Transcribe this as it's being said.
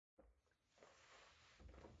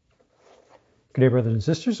Good day, brothers and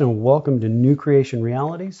sisters, and welcome to New Creation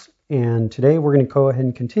Realities. And today we're going to go ahead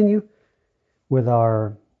and continue with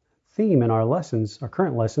our theme and our lessons, our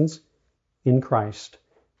current lessons in Christ.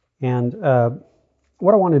 And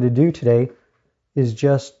what I wanted to do today is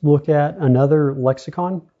just look at another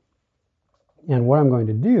lexicon. And what I'm going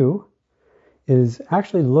to do is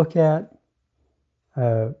actually look at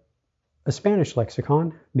a Spanish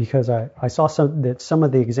lexicon, because I saw some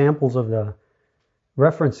of the examples of the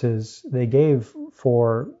references they gave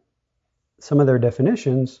for some of their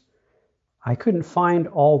definitions. I couldn't find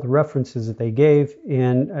all the references that they gave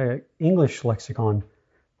in an English lexicon,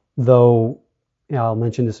 though I'll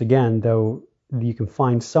mention this again, though you can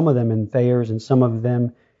find some of them in Thayer's and some of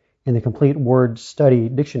them in the Complete Word Study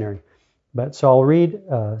Dictionary. But so I'll read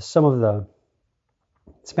some of the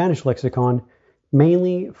Spanish lexicon,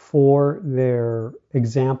 mainly for their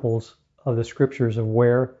examples of the scriptures of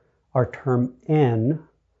where our term "en"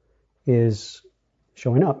 is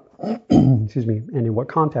showing up. Excuse me, and in what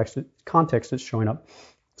context it's showing up.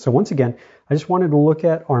 So once again, I just wanted to look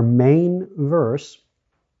at our main verse,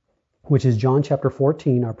 which is John chapter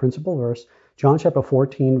 14, our principal verse, John chapter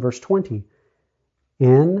 14, verse 20.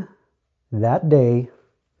 In that day,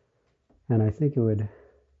 and I think it would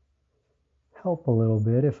help a little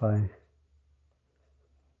bit if I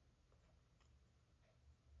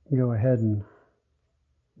go ahead and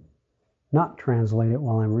not translate it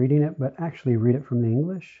while I'm reading it, but actually read it from the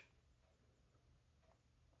English.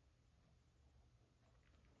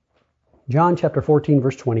 John chapter 14,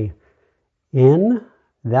 verse 20. In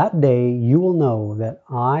that day you will know that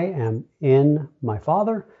I am in my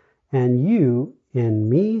Father, and you in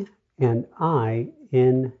me, and I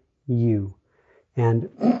in you. And,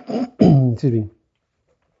 excuse me.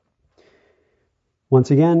 Once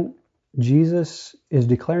again, Jesus is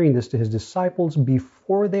declaring this to his disciples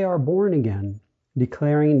before they are born again,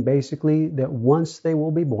 declaring basically that once they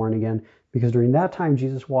will be born again, because during that time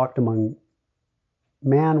Jesus walked among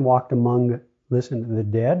the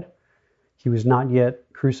dead. He was not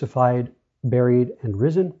yet crucified, buried, and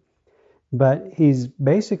risen, but he's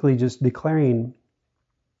basically just declaring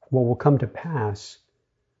what will come to pass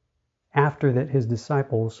after that his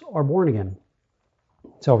disciples are born again.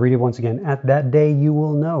 So I'll read it once again. At that day you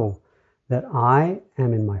will know that I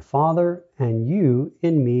am in my Father, and you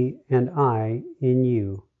in me, and I in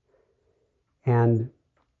you. And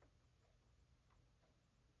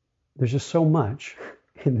there's just so much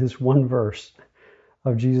in this one verse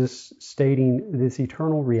of Jesus stating this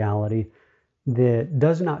eternal reality that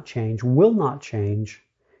does not change, will not change,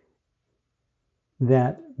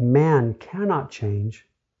 that man cannot change,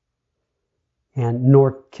 and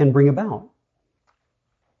nor can bring about.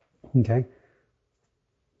 Okay?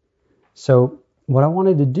 So what I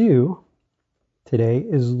wanted to do today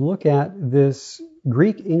is look at this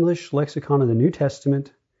Greek-English lexicon of the New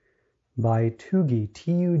Testament by Tuggy,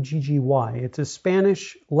 T-U-G-G-Y. It's a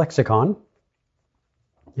Spanish lexicon,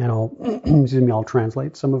 and I'll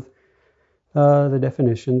translate some of the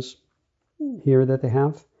definitions here that they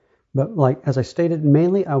have. But as I stated,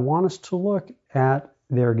 mainly I want us to look at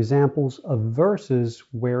their examples of verses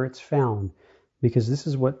where it's found, because this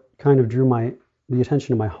is what kind of drew the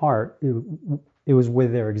attention of my heart. It was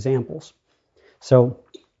with their examples. So,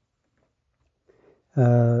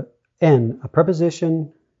 en, a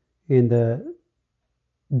preposition in the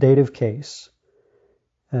dative case.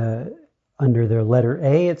 Under their letter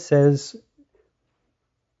A, it says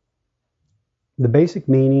the basic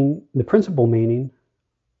meaning, the principal meaning,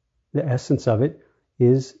 the essence of it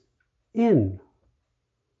is in.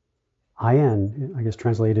 I-N, I guess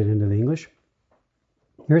translated into the English.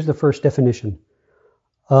 Here's the first definition.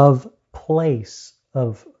 Of place,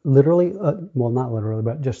 of literally, not literally,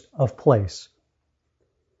 but just of place.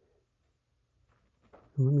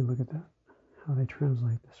 Let me look at that, how they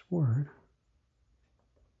translate this word.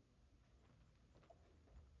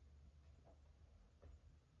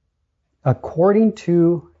 According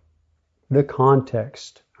to the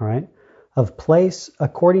context, all right? Of place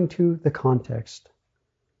according to the context.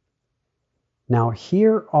 Now,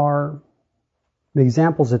 here are the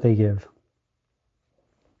examples that they give.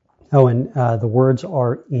 Oh, and the words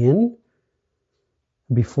are in,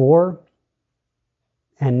 before,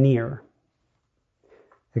 and near,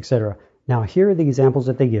 etc. Now, here are the examples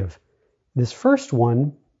that they give. This first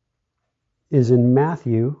one is in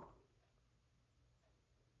Matthew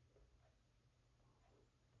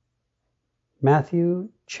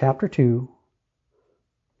chapter 2,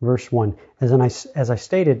 verse 1. As I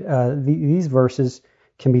stated, these verses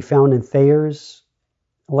can be found in Thayer's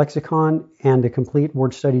lexicon and the Complete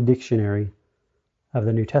Word Study Dictionary of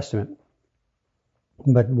the New Testament.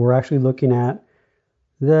 But we're actually looking at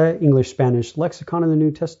the English-Spanish Lexicon of the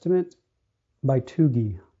New Testament by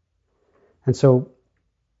Tuggy. And so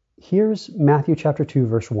here's Matthew chapter 2,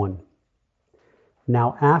 verse 1.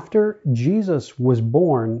 Now after Jesus was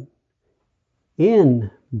born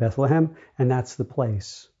in Bethlehem, and that's the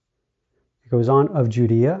place. It goes on, of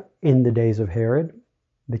Judea, in the days of Herod,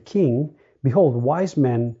 the king, behold, wise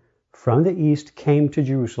men from the east came to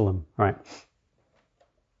Jerusalem. All right.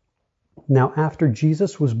 Now after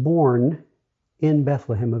Jesus was born in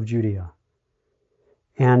Bethlehem of Judea.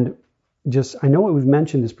 And I know we've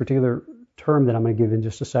mentioned this particular term that I'm going to give in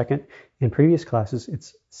just a second in previous classes.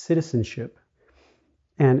 It's citizenship.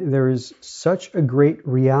 And there is such a great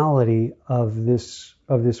reality of this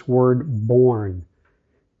word born.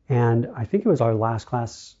 And I think it was our last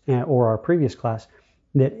class or our previous class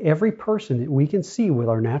that every person that we can see with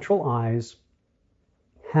our natural eyes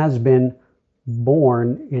has been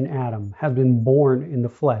born in Adam, has been born in the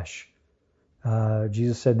flesh.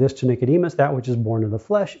 Jesus said this to Nicodemus, that which is born of the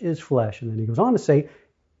flesh is flesh. And then he goes on to say,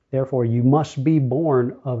 therefore you must be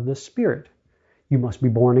born of the Spirit. You must be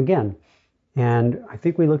born again. And I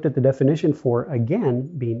think we looked at the definition for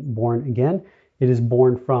again, being born again. It is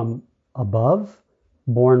born from above,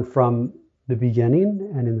 born from the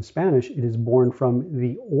beginning, and in the Spanish, it is born from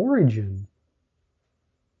the origin.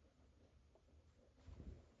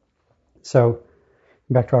 So,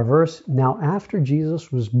 back to our verse. Now after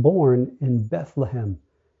Jesus was born in Bethlehem,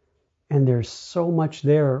 and there's so much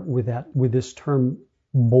there with this term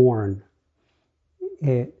born.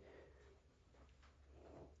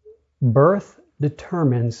 Birth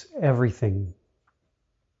determines everything.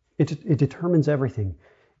 It determines everything.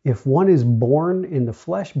 If one is born in the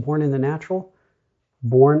flesh, born in the natural,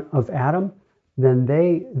 born of Adam,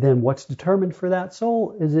 then what's determined for that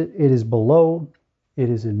soul is it is below, it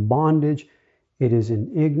is in bondage, it is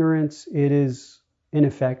in ignorance, it is, in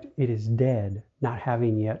effect, it is dead, not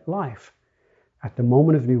having yet life. At the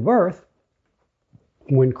moment of new birth,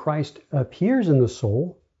 when Christ appears in the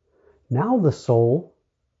soul, now the soul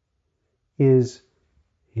is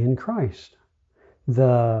in Christ.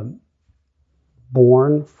 The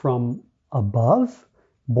born from above,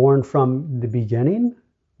 born from the beginning,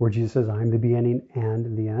 where Jesus says, I am the beginning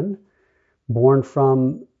and the end. Born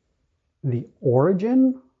from the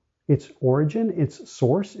origin, its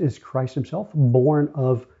source is Christ himself. Born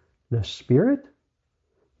of the Spirit.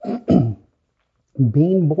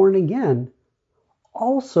 Being born again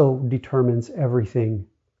also determines everything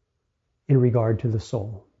in regard to the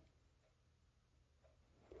soul.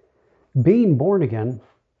 Being born again,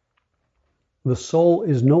 the soul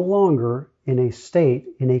is no longer in a state,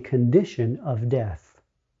 in a condition of death.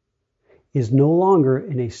 Is no longer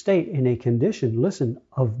in a state, in a condition, listen,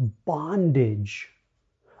 of bondage,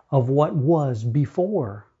 of what was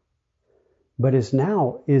before, but is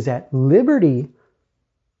at liberty,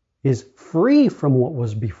 is free from what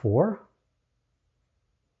was before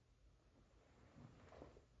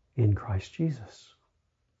in Christ Jesus.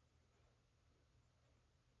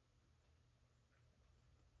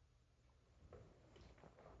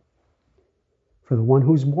 For the one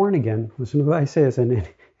who's born again, listen to what I say,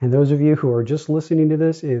 and those of you who are just listening to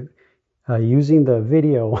this, using the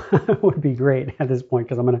video would be great at this point,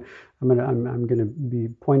 because I'm gonna be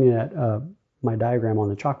pointing at my diagram on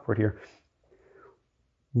the chalkboard here.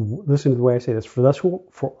 Listen to the way I say this.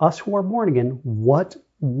 For us who are born again, what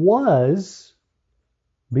was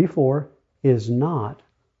before is not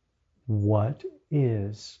what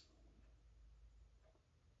is.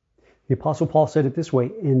 The Apostle Paul said it this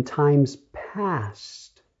way, in times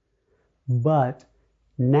past, but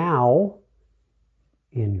now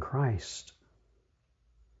in Christ.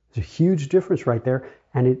 There's a huge difference right there,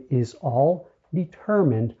 and it is all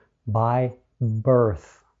determined by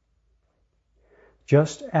birth.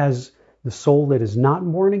 Just as the soul that is not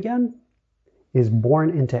born again is born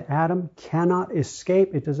into Adam, cannot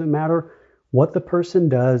escape. It doesn't matter what the person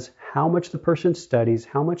does, how much the person studies,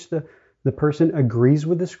 how much the person agrees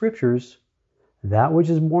with the scriptures. That which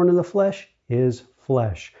is born of the flesh is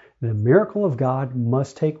flesh. The miracle of God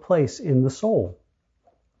must take place in the soul.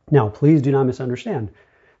 Now, please do not misunderstand.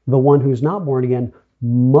 The one who's not born again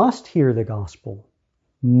must hear the gospel,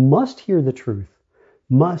 must hear the truth,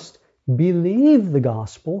 must believe the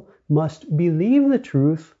gospel, must believe the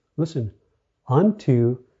truth, listen,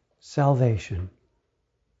 unto salvation.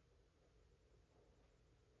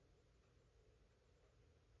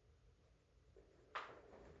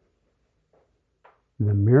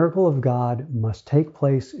 The miracle of God must take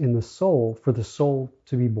place in the soul for the soul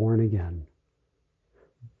to be born again.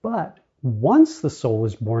 But once the soul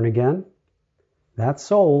is born again, that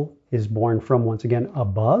soul is born from, once again,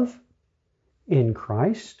 above, in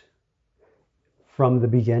Christ, from the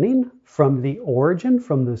beginning, from the origin,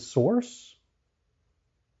 from the source.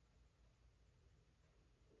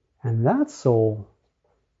 And that soul,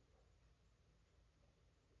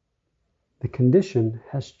 the condition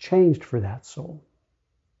has changed for that soul.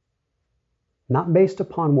 Not based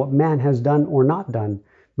upon what man has done or not done,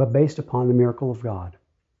 but based upon the miracle of God.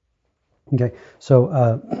 Okay,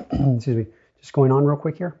 so, excuse me, just going on real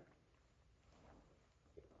quick here.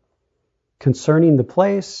 Concerning the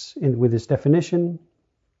place, with this definition,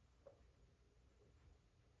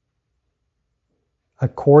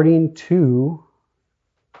 according to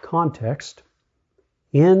context,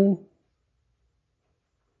 in,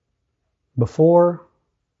 before,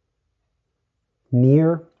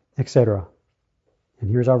 near, etc. And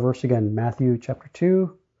here's our verse again, Matthew chapter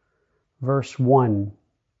 2, verse 1.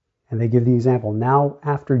 And they give the example. Now,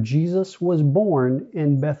 after Jesus was born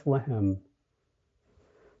in Bethlehem.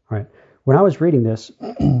 All right. When I was reading this,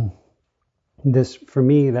 for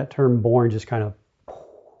me, that term born just kind of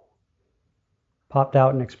popped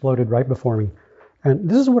out and exploded right before me. And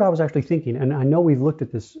this is what I was actually thinking. And I know we've looked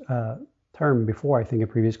at this term before, I think, in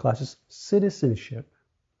previous classes. Citizenship.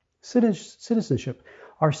 Citizenship.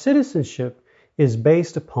 Our citizenship is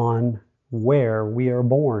based upon where we are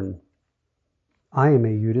born. I am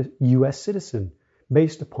a U.S. citizen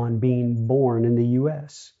based upon being born in the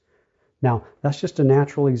U.S. Now, that's just a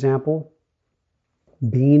natural example.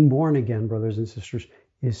 Being born again, brothers and sisters,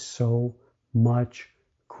 is so much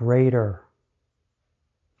greater.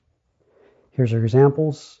 Here's our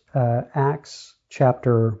examples. Acts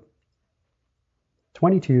chapter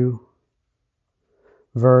 22,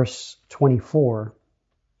 verse 24.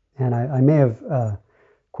 And I may have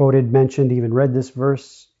quoted, mentioned, even read this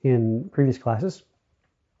verse in previous classes.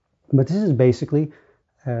 But this is basically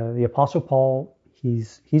the Apostle Paul.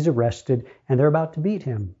 He's arrested and they're about to beat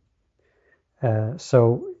him.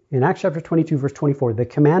 So in Acts chapter 22, verse 24, the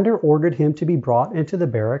commander ordered him to be brought into the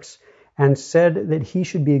barracks and said that he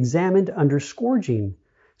should be examined under scourging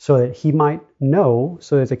so that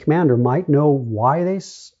the commander might know why they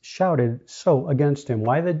shouted so against him,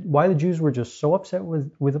 why the Jews were just so upset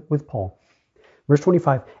with Paul. Verse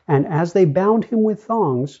 25, and as they bound him with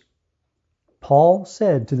thongs, Paul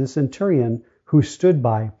said to the centurion who stood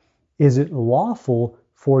by, is it lawful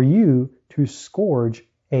for you to scourge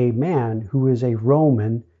a man who is a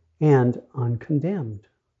Roman and uncondemned?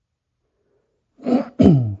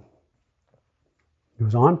 He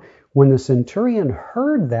goes on, when the centurion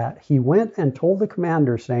heard that, he went and told the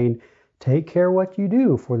commander, saying, take care what you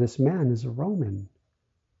do, for this man is a Roman.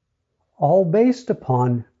 All based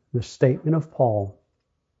upon the statement of Paul.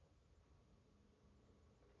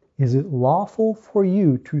 Is it lawful for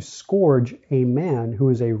you to scourge a man who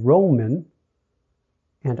is a Roman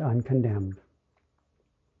and uncondemned?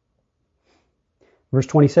 Verse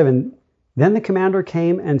 27, then the commander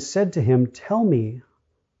came and said to him, tell me,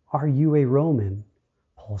 are you a Roman?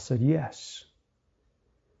 Paul said, yes.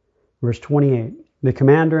 Verse 28, the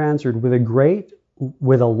commander answered,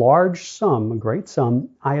 with a large sum, a great sum,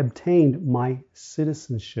 I obtained my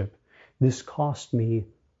citizenship. This cost me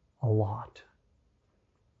a lot.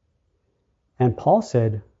 And Paul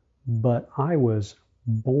said, but I was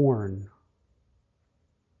born.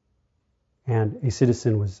 And a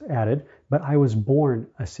citizen was added, but I was born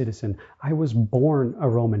a citizen. I was born a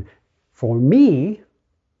Roman. For me,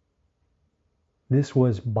 this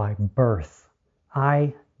was by birth.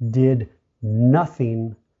 I did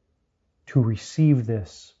nothing to receive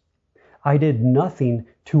this. I did nothing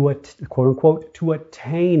to, quote unquote, to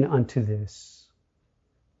attain unto this.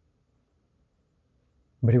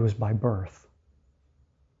 But it was by birth.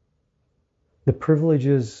 The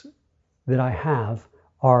privileges that I have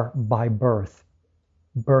are by birth,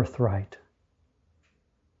 birthright.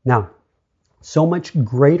 Now, so much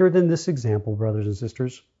greater than this example, brothers and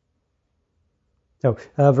sisters. So,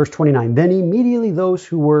 verse 29, then immediately those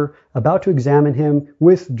who were about to examine him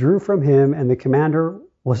withdrew from him, and the commander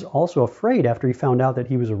was also afraid after he found out that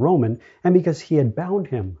he was a Roman, and because he had bound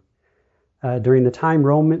him. During the time,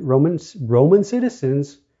 Roman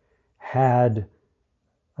citizens had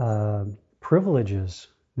privileges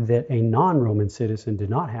that a non-Roman citizen did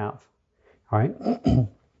not have. All right.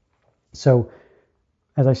 So,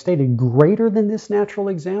 as I stated, greater than this natural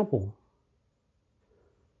example,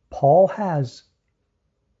 Paul has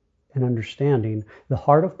an understanding. The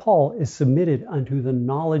heart of Paul is submitted unto the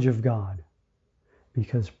knowledge of God,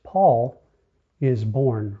 because Paul is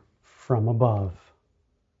born from above.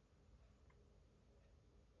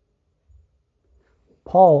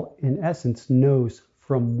 Paul, in essence, knows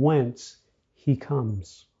from whence he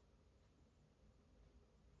comes.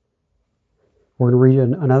 We're going to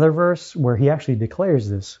read another verse where he actually declares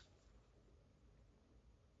this.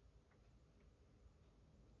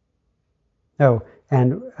 Oh,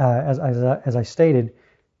 and as I stated,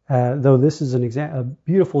 though this is a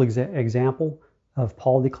beautiful example of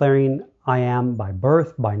Paul declaring, I am by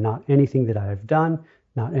birth, by not anything that I have done,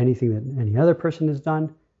 not anything that any other person has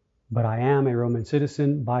done, but I am a Roman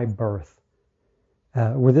citizen by birth.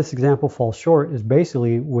 Where this example falls short is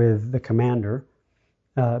basically with the commander,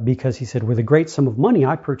 because he said, with a great sum of money,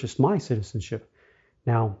 I purchased my citizenship.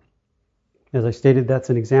 Now, as I stated,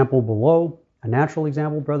 that's an example below, a natural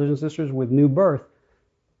example, brothers and sisters, with new birth.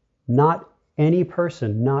 Not any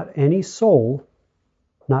person, not any soul,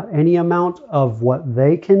 not any amount of what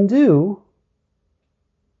they can do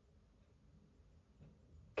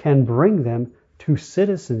can bring them to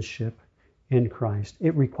citizenship in Christ.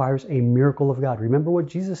 It requires a miracle of God. Remember what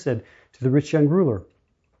Jesus said to the rich young ruler.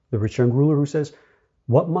 The rich young ruler who says,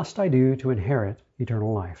 what must I do to inherit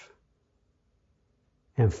eternal life?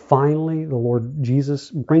 And finally, the Lord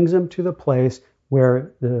Jesus brings him to the place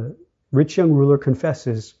where the rich young ruler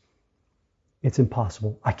confesses, it's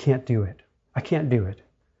impossible. I can't do it. I can't do it.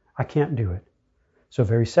 I can't do it. So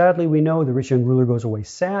very sadly, we know the rich young ruler goes away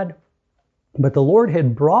sad, but the Lord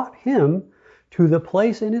had brought him to the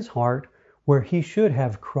place in his heart where he should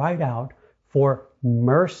have cried out for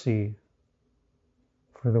mercy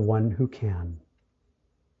for the one who can.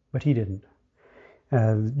 But he didn't.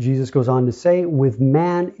 Jesus goes on to say, with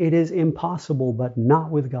man it is impossible, but not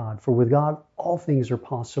with God. For with God all things are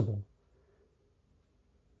possible.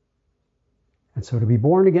 And so to be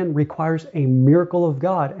born again requires a miracle of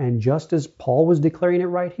God. And just as Paul was declaring it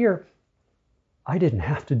right here, I didn't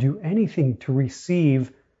have to do anything to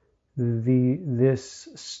receive this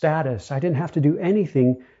status. I didn't have to do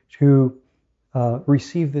anything to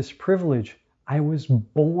receive this privilege. I was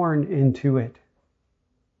born into it.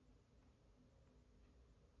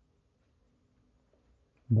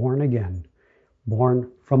 Born again, born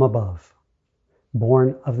from above,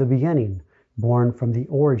 born of the beginning, born from the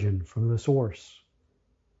origin, from the source,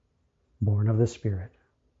 born of the Spirit.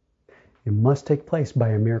 It must take place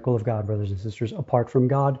by a miracle of God, brothers and sisters. Apart from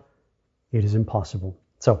God, it is impossible.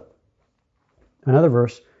 So, another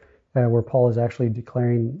verse where Paul is actually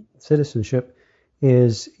declaring citizenship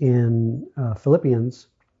is in Philippians.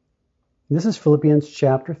 This is Philippians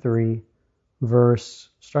chapter 3,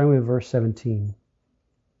 starting with verse 17.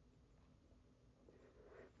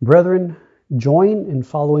 Brethren, join in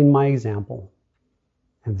following my example.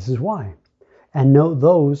 And this is why. And note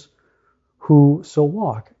those who so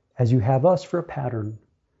walk, as you have us for a pattern.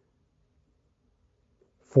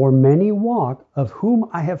 For many walk, of whom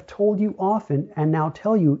I have told you often, and now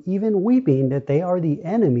tell you, even weeping, that they are the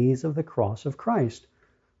enemies of the cross of Christ.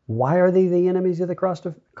 Why are they the enemies of the cross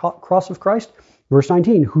of Christ? Verse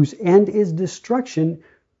 19, whose end is destruction,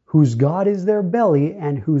 whose God is their belly,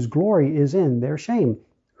 and whose glory is in their shame,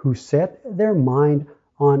 who set their mind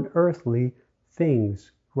on earthly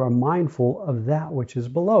things, who are mindful of that which is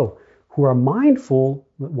below, who are mindful,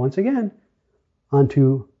 once again,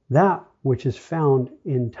 unto that which is found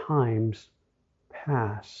in times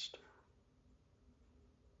past.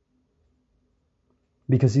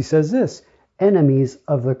 Because he says this, enemies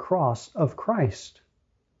of the cross of Christ.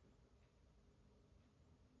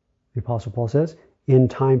 The Apostle Paul says, in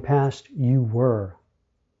time past you were.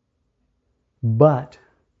 But,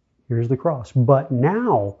 here's the cross, but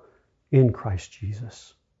now in Christ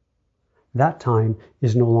Jesus. That time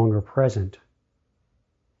is no longer present.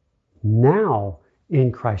 Now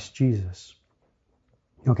in Christ Jesus.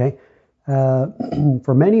 Okay?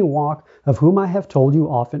 For many walk, of whom I have told you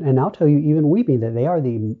often, and now tell you even weeping, that they are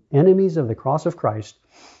the enemies of the cross of Christ,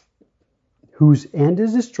 whose end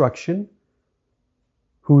is destruction,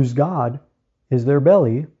 whose God is their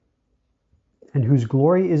belly, and whose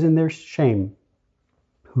glory is in their shame,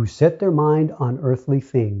 who set their mind on earthly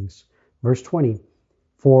things. Verse 20,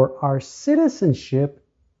 for our citizenship,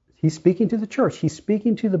 he's speaking to the church, he's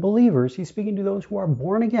speaking to the believers, he's speaking to those who are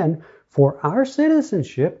born again, for our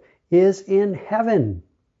citizenship is in heaven,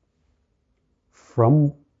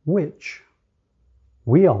 from which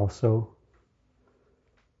we also,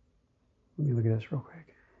 let me look at this real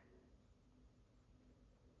quick.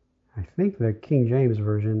 I think the King James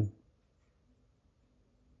Version,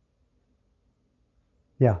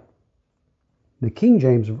 the King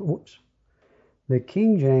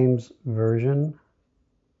James Version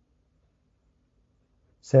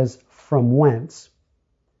says, from whence.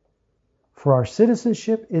 For our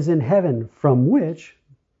citizenship is in heaven, from which,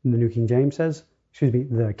 the New King James says,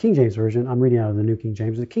 the King James Version, I'm reading out of the New King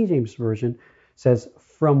James, the King James Version says,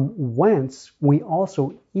 from whence we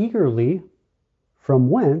also eagerly, from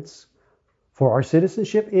whence, for our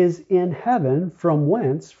citizenship is in heaven, from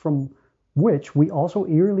which we also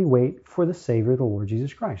eagerly wait for the Savior, the Lord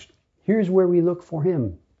Jesus Christ. Here's where we look for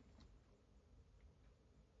him.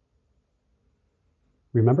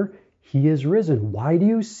 Remember, he is risen. Why do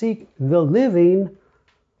you seek the living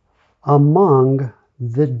among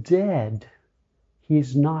the dead?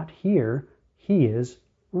 He's not here. He is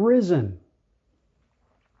risen.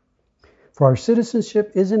 For our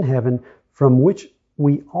citizenship is in heaven, from which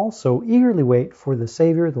we also eagerly wait for the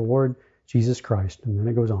Savior, the Lord Jesus Christ. And then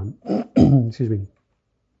it goes on. Excuse me.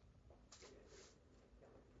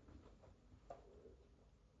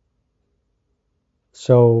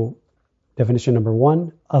 So, definition number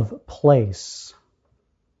 1 of place.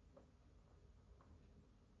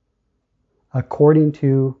 According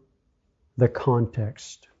to the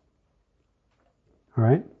context. All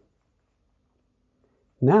right?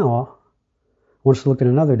 Now, I want us to look at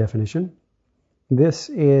another definition. This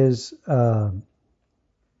is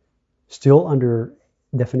still under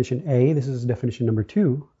definition A. This is definition number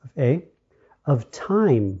 2 of A, of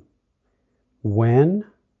time. When,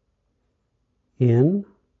 in,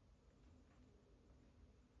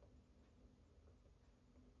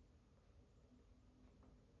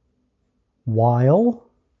 while,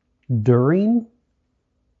 during,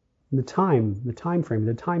 the time frame,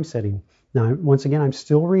 the time setting. Now, once again, I'm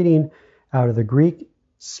still reading out of the Greek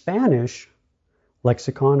Spanish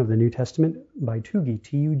lexicon of the New Testament by Tuggy,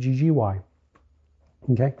 T-U-G-G-Y.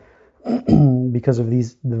 Okay? Because of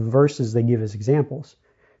the verses they give as examples.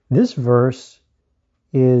 This verse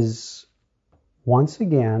is once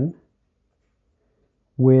again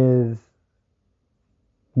with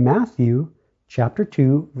Matthew chapter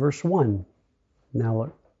 2, verse 1. Now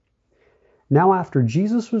look. Now after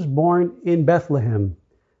Jesus was born in Bethlehem,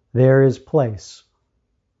 there is place,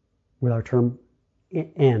 with our term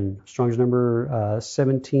N, Strong's number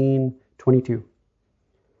 1722.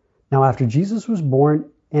 Now after Jesus was born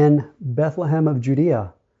in Bethlehem of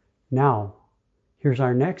Judea. Now, here's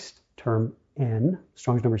our next term, N,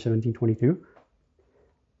 Strong's number 1722.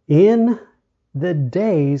 In the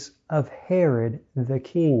days of Herod the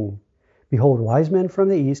king, behold, wise men from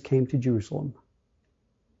the east came to Jerusalem.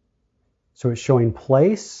 So it's showing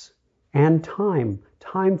place and time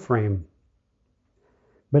frame.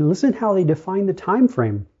 But listen how they define the time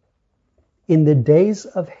frame. In the days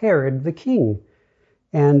of Herod the king.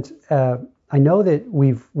 And I know that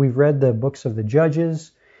we've read the books of the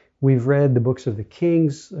Judges, we've read the books of the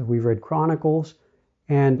Kings, we've read Chronicles,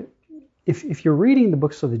 and if you're reading the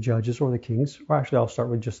books of the Judges or the Kings, or actually I'll start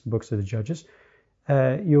with just the books of the Judges,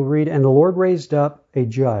 you'll read, and the Lord raised up a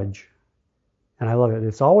judge. And I love it.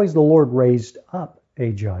 It's always the Lord raised up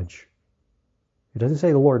a judge. It doesn't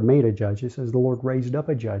say the Lord made a judge. It says the Lord raised up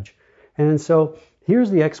a judge. And so here's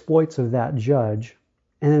the exploits of that judge.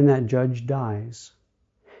 And then that judge dies.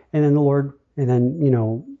 And then the Lord, and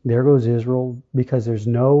then, there goes Israel, because there's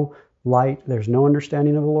no light, there's no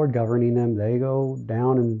understanding of the Lord governing them. They go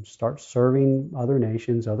down and start serving other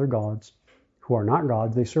nations, other gods, who are not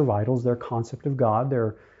gods. They serve idols. Their concept of God,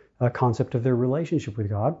 their concept of their relationship with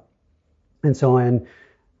God. And so, and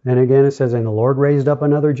then again it says, and the Lord raised up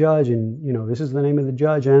another judge, and, this is the name of the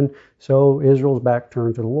judge. And so Israel's back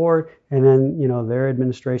turned to the Lord, and then, their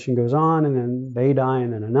administration goes on, and then they die,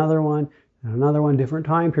 and then another one, different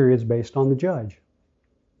time periods based on the judge,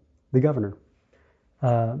 the governor.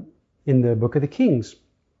 In the book of the Kings,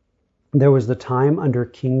 there was the time under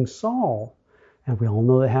King Saul. And we all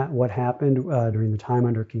know what happened during the time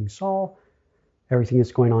under King Saul. Everything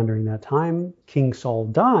that's going on during that time. King Saul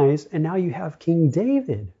dies, and now you have King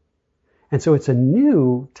David. And so it's a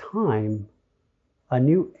new time, a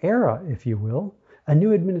new era, if you will, a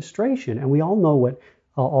new administration. And we all know what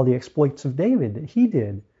all the exploits of David that he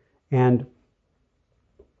did. And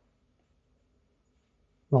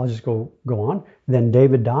well, I'll just go on. Then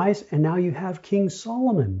David dies, and now you have King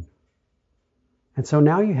Solomon. And so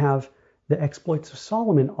now you have the exploits of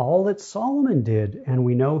Solomon, all that Solomon did. And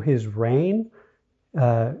we know his reign,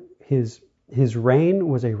 his reign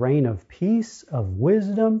was a reign of peace, of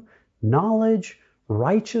wisdom, knowledge,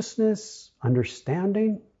 righteousness,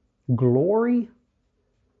 understanding, glory.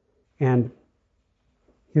 And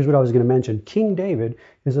here's what I was going to mention. King David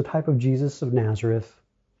is a type of Jesus of Nazareth,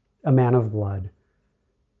 a man of blood.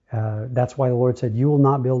 That's why the Lord said, you will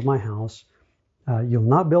not build my house. You'll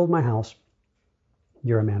not build my house.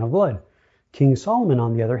 You're a man of blood. King Solomon,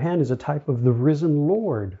 on the other hand, is a type of the risen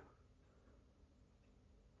Lord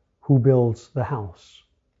who builds the house,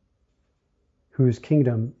 whose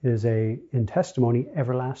kingdom is in testimony,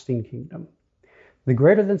 everlasting kingdom. The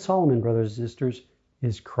greater than Solomon, brothers and sisters,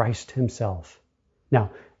 is Christ himself.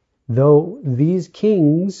 Now, though these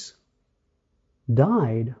kings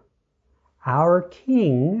died, our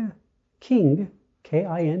King,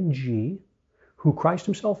 K-I-N-G, who Christ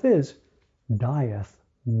himself is, dieth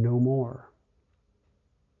no more.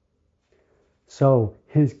 So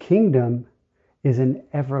his kingdom is an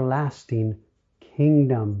everlasting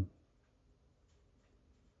kingdom,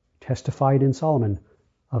 testified in Solomon,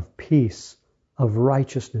 of peace, of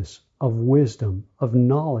righteousness, of wisdom, of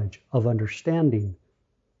knowledge, of understanding.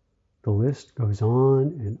 The list goes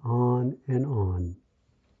on and on and on.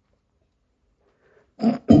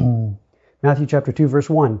 Matthew chapter 2, verse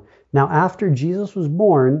 1. Now after Jesus was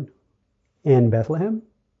born in Bethlehem,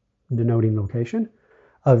 denoting location,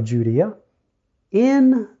 of Judea,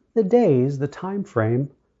 in the days, the time frame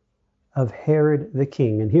of Herod the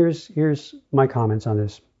king. And here's my comments on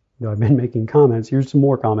this. Though I've been making comments, here's some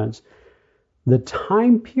more comments. The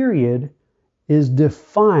time period is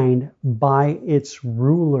defined by its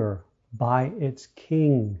ruler, by its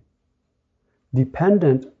king,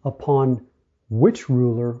 dependent upon which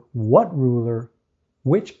ruler,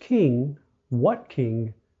 which king, what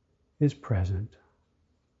king is present.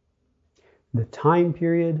 The time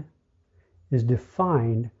period is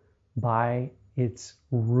defined by its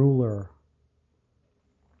ruler,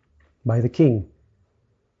 by the king.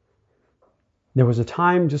 There was a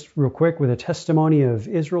time, just real quick, with a testimony of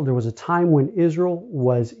Israel, there was a time when Israel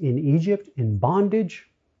was in Egypt in bondage,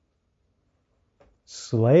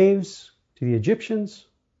 slaves to the Egyptians,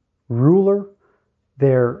 ruler.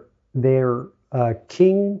 Their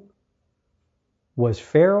king was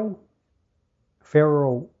Pharaoh.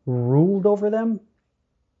 Pharaoh ruled over them.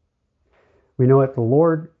 We know that the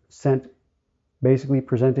Lord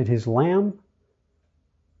presented his lamb.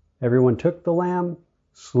 Everyone took the lamb,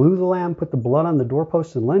 slew the lamb, put the blood on the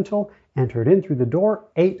doorpost and lintel, entered in through the door,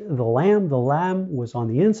 ate the lamb. The lamb was on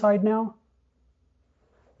the inside now.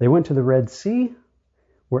 They went to the Red Sea,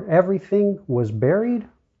 where everything was buried.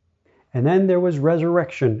 And then there was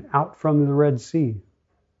resurrection out from the Red Sea.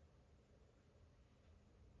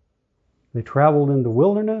 They traveled in the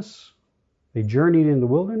wilderness. They journeyed in the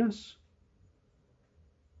wilderness.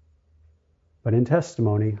 But in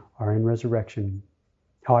testimony are in resurrection.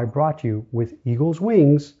 How I brought you with eagle's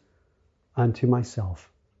wings unto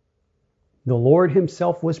myself. The Lord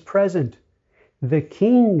himself was present. The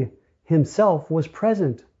King himself was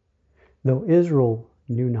present. Though Israel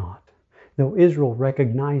knew not. Though Israel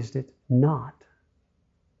recognized it not.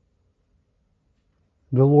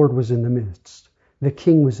 The Lord was in the midst. The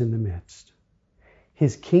King was in the midst.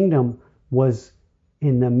 His kingdom was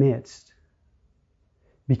in the midst.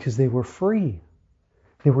 Because they were free.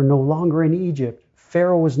 They were no longer in Egypt.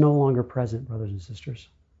 Pharaoh was no longer present, brothers and sisters.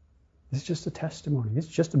 This is just a testimony. It's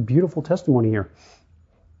just a beautiful testimony here.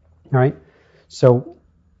 All right? So,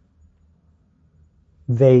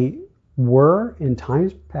 they were, in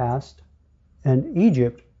times past, in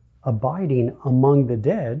Egypt, abiding among the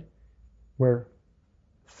dead, where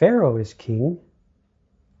Pharaoh is king.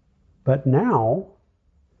 But now,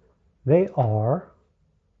 they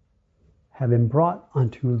have been brought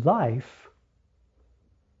unto life,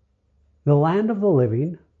 the land of the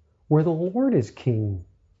living, where the Lord is king.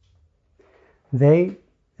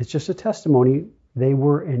 It's just a testimony. They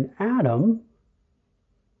were in Adam,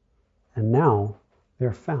 and now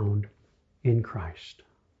they're found in Christ.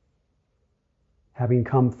 Having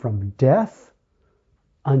come from death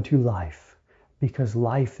unto life, because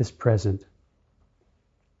life is present.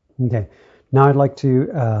 Okay, now I'd like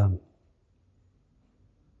to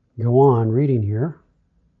go on reading here.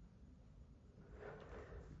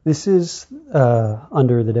 This is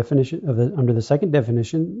under the second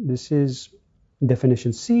definition. This is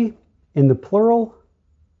definition C, in the plural,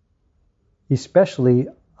 especially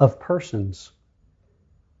of persons.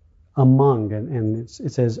 Among, and it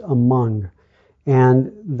says among.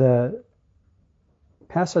 And the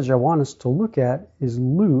passage I want us to look at is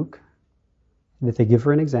Luke, that they give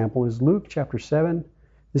for an example, is Luke chapter 7.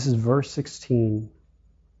 This is verse 16.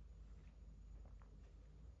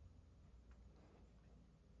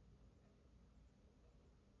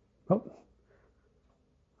 Oh,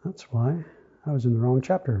 that's why I was in the wrong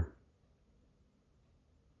chapter.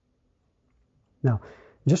 Now,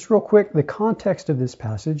 just real quick, the context of this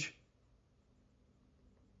passage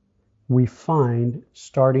we find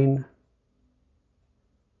starting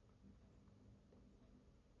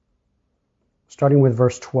with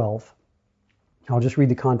verse 12. I'll just read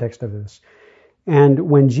the context of this. And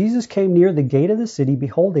when Jesus came near the gate of the city,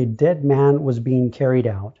 behold, a dead man was being carried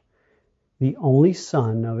out, the only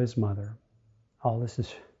son of his mother. Oh,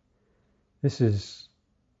 this is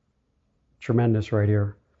tremendous right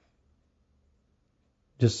here.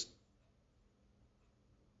 Just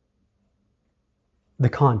the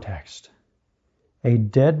context. A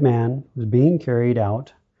dead man was being carried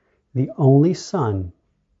out, the only son,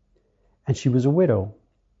 and she was a widow.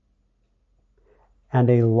 and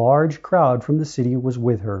a large crowd from the city was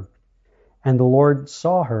with her. And the Lord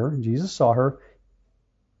saw her, Jesus saw her.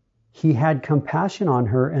 He had compassion on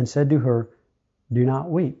her and said to her, "Do not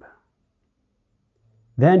weep."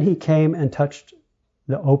 Then he came and touched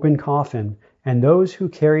the open coffin, and those who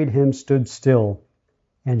carried him stood still.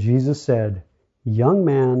 And Jesus said, "Young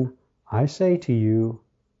man, I say to you,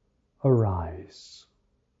 arise."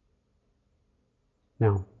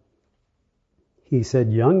 Now, he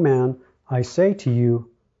said, "Young man, I say to you,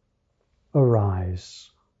 arise."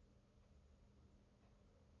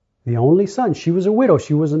 The only son, she was a widow.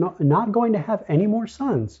 She was not going to have any more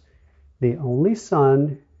sons. The only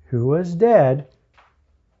son who was dead,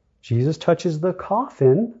 Jesus touches the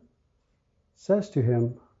coffin, says to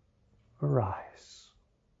him, "Arise."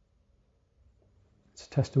 It's a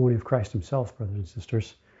testimony of Christ himself, brothers and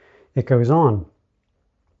sisters. It goes on.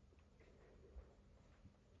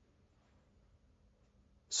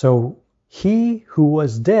 So he who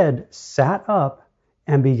was dead sat up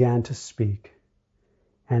and began to speak.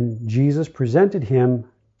 And Jesus presented him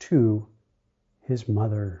to his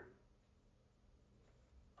mother.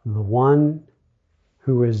 The one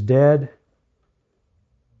who was dead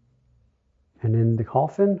and in the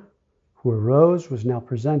coffin, who arose, was now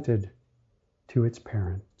presented to its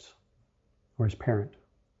parents, or his parent.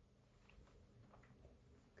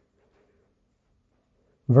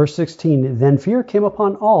 Verse 16, then fear came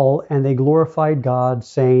upon all, and they glorified God,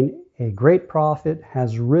 saying, a great prophet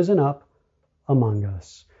has risen up among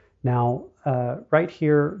us. Now, right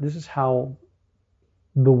here, this is how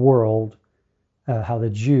the world, how the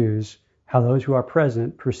Jews, how those who are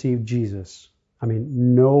present perceived Jesus. I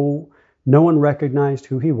mean, no one recognized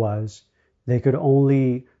who he was. They could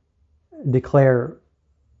only declare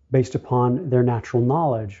based upon their natural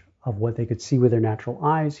knowledge of what they could see with their natural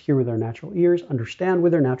eyes, hear with their natural ears, understand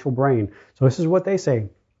with their natural brain. So this is what they say.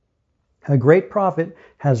 A great prophet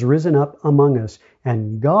has risen up among us,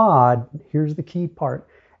 and God, here's the key part,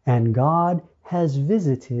 and God has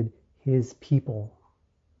visited his people.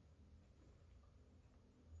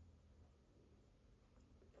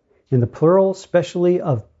 In the plural, especially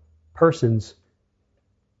of persons,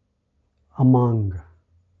 among.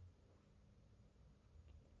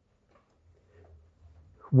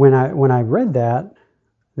 When I read that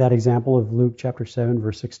example of Luke chapter 7,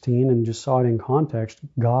 verse 16, and just saw it in context,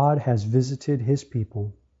 God has visited his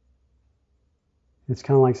people. It's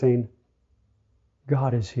kind of like saying,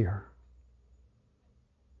 God is here.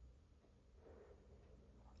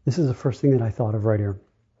 This is the first thing that I thought of right here.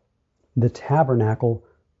 The tabernacle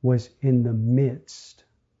was in the midst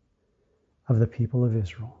of the people of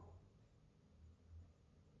Israel.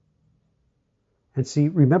 And see,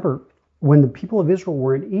 remember, when the people of Israel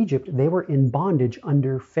were in Egypt, they were in bondage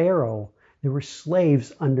under Pharaoh. They were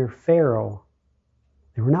slaves under Pharaoh.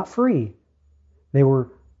 They were not free. They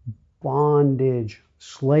were bondage,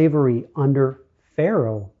 slavery under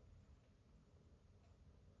Pharaoh.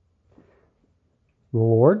 The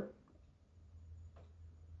Lord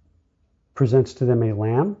presents to them a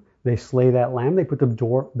lamb. They slay that lamb. They put the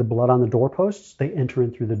blood on the doorposts. They enter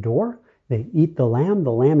in through the door. They eat the lamb.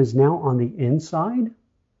 The lamb is now on the inside.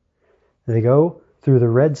 They go through the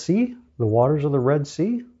Red Sea, the waters of the Red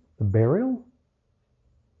Sea, the burial.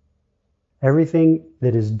 Everything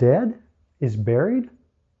that is dead is buried,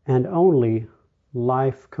 and only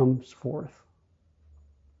life comes forth.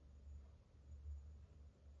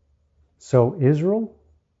 So Israel,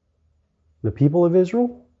 the people of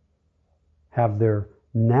Israel, have their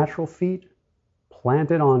natural feet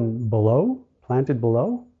planted below,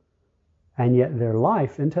 and yet their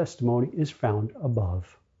life and testimony is found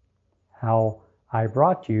above. How I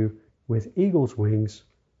brought you with eagle's wings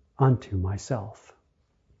unto myself.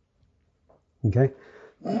 Okay?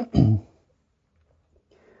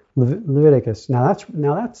 Leviticus. Now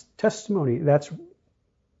that's testimony. That's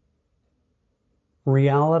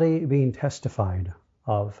reality being testified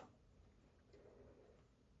of.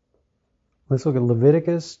 Let's look at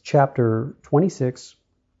Leviticus chapter 26,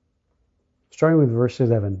 starting with verse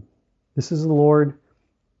 11. This is the Lord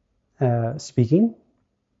speaking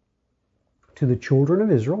to the children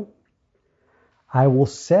of Israel. I will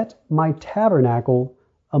set my tabernacle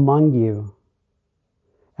among you,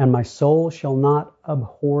 and my soul shall not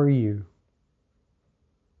abhor you.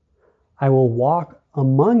 I will walk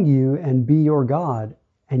among you and be your God,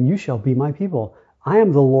 and you shall be my people. I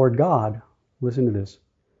am the Lord God, listen to this,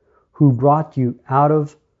 who brought you out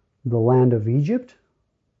of the land of Egypt,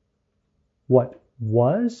 what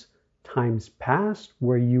was, times past,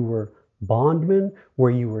 where you were bondmen,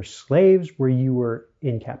 where you were slaves, where you were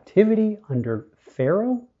in captivity under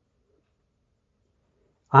Pharaoh.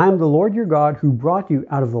 I am the Lord your God who brought you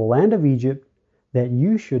out of the land of Egypt, that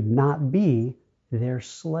you should not be their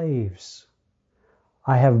slaves.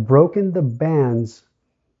 I have broken the bands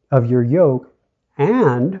of your yoke,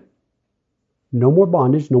 and no more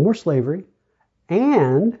bondage, no more slavery,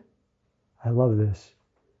 and, I love this,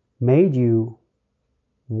 made you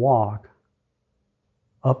walk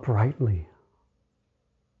uprightly.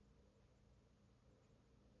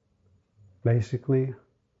 Basically,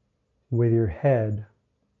 with your head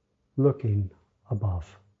looking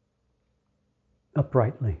above.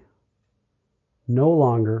 Uprightly. No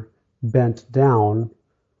longer bent down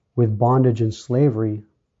with bondage and slavery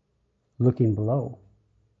looking below,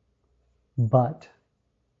 but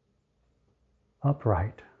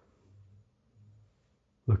upright,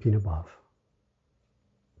 looking above.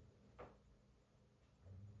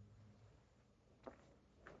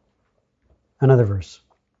 Another verse.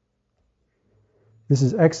 This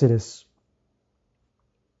is Exodus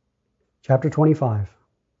chapter 25,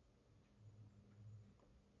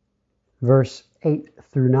 verse 8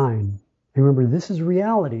 through 9. And remember, this is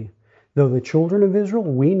reality. Though the children of Israel,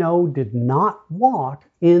 we know, did not walk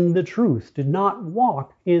in the truth, did not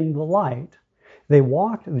walk in the light.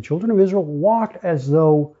 The children of Israel walked as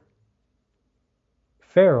though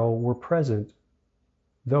Pharaoh were present,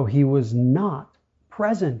 though he was not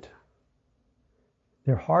present.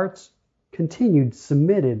 Their hearts continued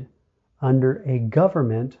submitted under a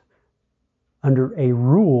government, under a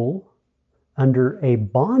rule, under a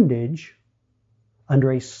bondage,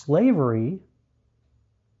 under a slavery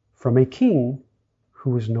from a king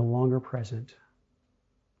who was no longer present.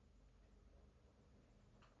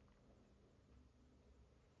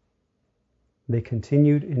 They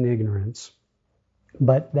continued in ignorance,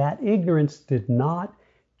 but that ignorance did not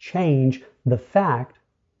change the fact,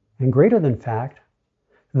 and greater than fact,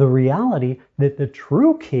 the reality that the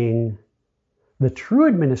true king, the true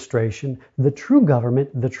administration, the true government,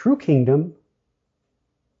 the true kingdom,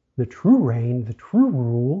 the true reign, the true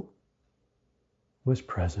rule was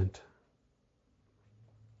present.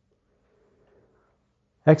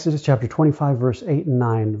 Exodus chapter 25, verse 8 and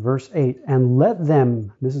 9. Verse 8, and let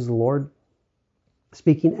them, this is the Lord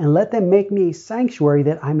speaking, and let them make me a sanctuary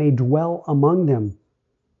that I may dwell among them.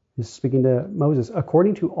 This is speaking to Moses.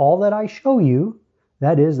 According to all that I show you,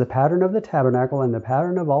 that is the pattern of the tabernacle and the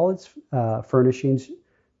pattern of all its furnishings,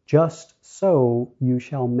 just so you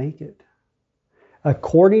shall make it.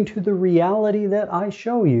 According to the reality that I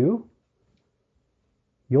show you,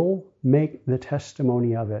 you'll make the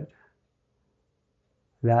testimony of it,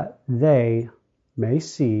 that they may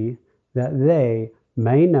see, that they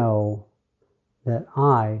may know that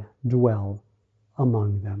I dwell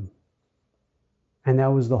among them. And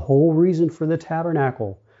that was the whole reason for the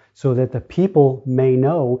tabernacle, so that the people may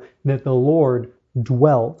know that the Lord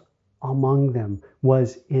dwelt among them,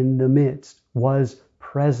 was in the midst, was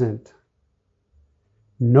present.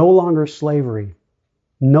 No longer slavery,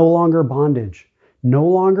 no longer bondage, no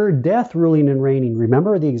longer death ruling and reigning.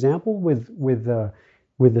 Remember the example with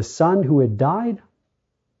the son who had died?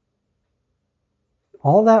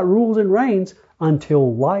 All that rules and reigns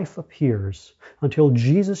until life appears, until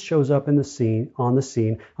Jesus shows up on the scene,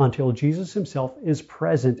 until Jesus himself is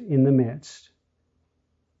present in the midst.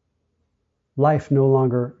 Death no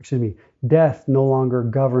longer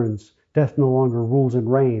governs, death no longer rules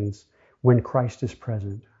and reigns when Christ is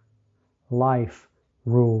present. Life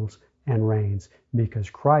rules and reigns because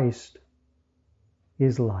Christ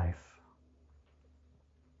is life.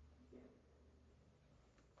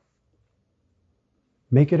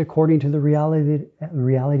 Make it according to the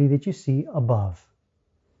reality that you see above.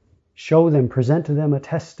 Show them, present to them a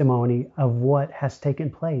testimony of what has taken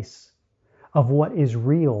place, of what is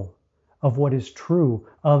real, of what is true,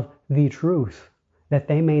 of the truth, that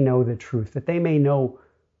they may know the truth, that they may know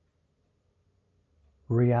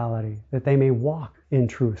reality, that they may walk in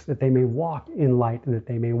truth, that they may walk in light, that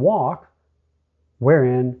they may walk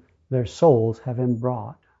wherein their souls have been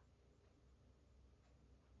brought.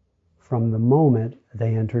 From the moment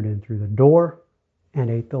they entered in through the door and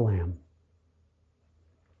ate the lamb.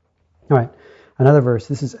 All right, another verse.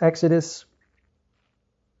 This is Exodus,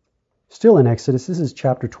 still in Exodus. This is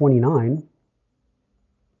chapter 29,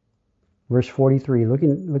 verse 43.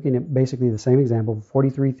 Looking at basically the same example,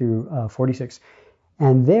 43 through 46.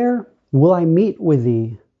 And there will I meet with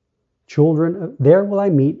the children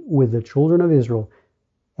of Israel,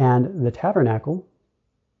 and the tabernacle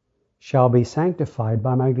shall be sanctified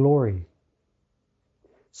by my glory.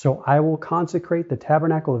 So I will consecrate the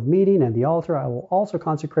tabernacle of meeting and the altar. I will also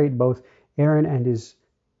consecrate both Aaron and his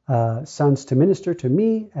sons to minister to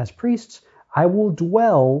me as priests. I will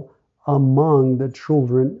dwell among the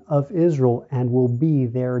children of Israel and will be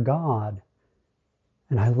their God.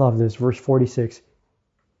 And I love this, verse 46.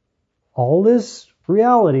 All this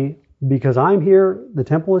reality, because I'm here, the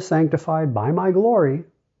temple is sanctified by my glory,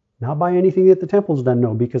 not by anything that the temple's done,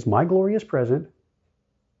 no, because my glory is present.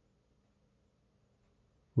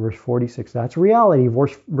 Verse 46, that's reality.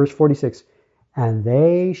 Verse 46, and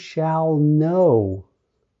they shall know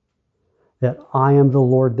that I am the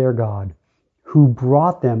Lord their God, who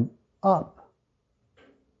brought them up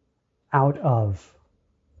out of,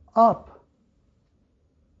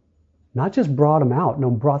 not just brought them out, no,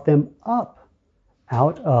 brought them up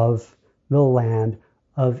out of the land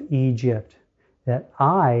of Egypt, that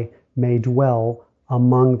I may dwell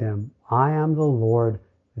among them. I am the Lord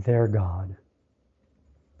their God.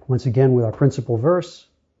 Once again, with our principal verse,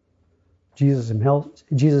 Jesus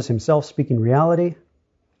himself speaking reality.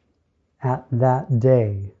 At that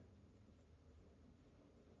day,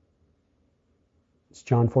 it's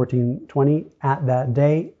John 14:20. At that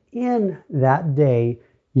day, in that day,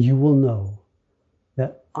 you will know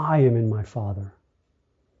that I am in my Father.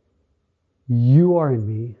 You are in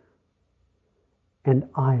me, and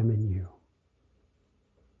I am in you.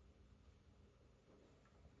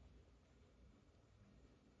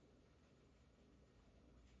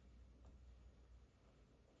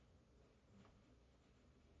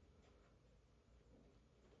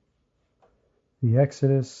 The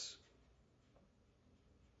Exodus,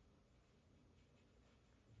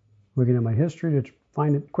 looking at my history to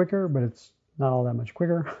find it quicker, but it's not all that much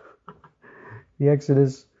quicker. The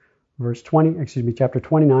Exodus, chapter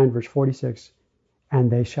 29, verse 46. And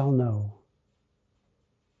they shall know.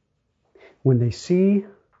 When they see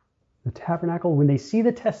the tabernacle, when they see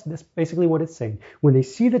the test, that's basically what it's saying. When they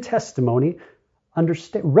see the testimony,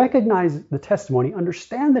 recognize the testimony,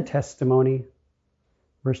 understand the testimony.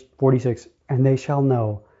 Verse 46, and they shall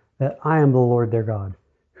know that I am the Lord their God,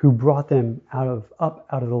 who brought them up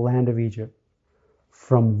out of the land of Egypt,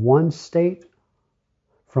 from one state,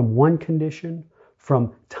 from one condition,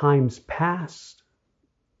 from times past,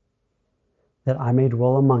 that I may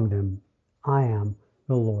dwell among them. I am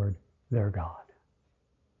the Lord their God.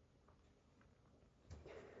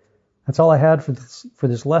 That's all I had for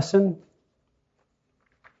this lesson.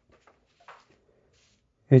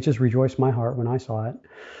 It just rejoiced my heart when I saw it.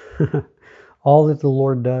 All that the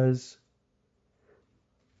Lord does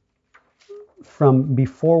from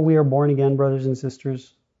before we are born again, brothers and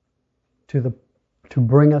sisters, to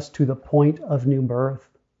bring us to the point of new birth,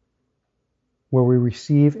 where we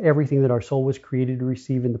receive everything that our soul was created to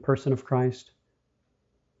receive in the person of Christ,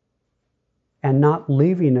 and not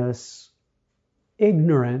leaving us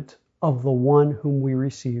ignorant of the one whom we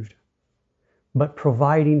received, but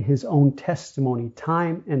providing his own testimony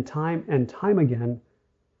time and time and time again,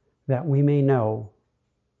 that we may know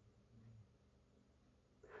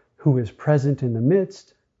who is present in the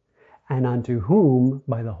midst, and unto whom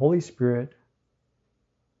by the Holy Spirit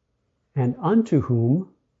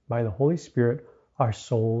our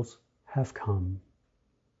souls have come.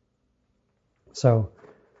 So,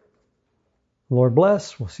 Lord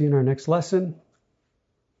bless. We'll see you in our next lesson.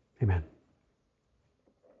 Amen.